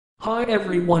Hi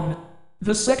everyone.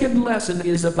 The second lesson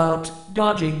is about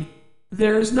dodging.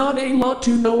 There's not a lot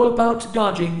to know about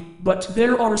dodging, but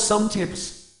there are some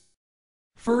tips.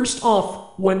 First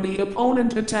off, when the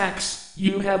opponent attacks,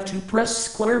 you have to press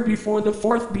square before the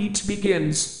fourth beat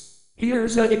begins.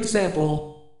 Here's an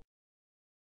example.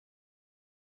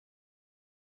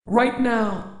 Right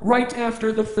now, right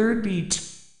after the third beat,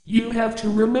 you have to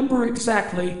remember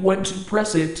exactly when to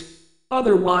press it.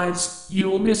 Otherwise,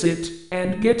 you'll miss it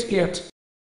and get hit.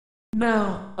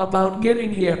 Now, about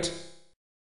getting hit.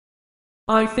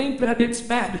 I think that it's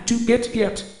bad to get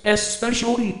hit,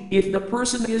 especially if the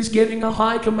person is getting a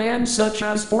high command such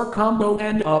as for combo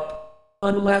and up.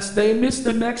 Unless they miss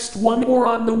the next one or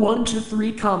on the 1 to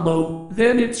 3 combo,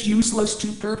 then it's useless to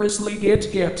purposely get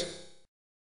hit.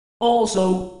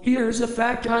 Also, here's a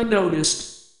fact I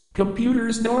noticed.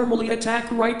 Computers normally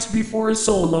attack right before a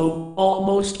solo,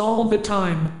 almost all the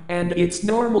time, and it's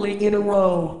normally in a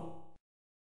row.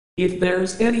 If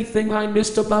there's anything I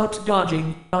missed about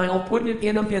dodging, I'll put it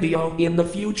in a video in the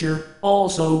future.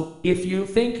 Also, if you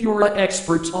think you're an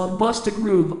expert on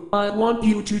Bust-A-Groove, I want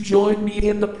you to join me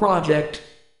in the project.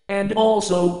 And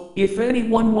also, if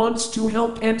anyone wants to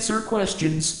help answer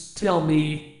questions, tell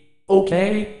me.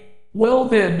 Okay? Well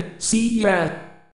then, see ya.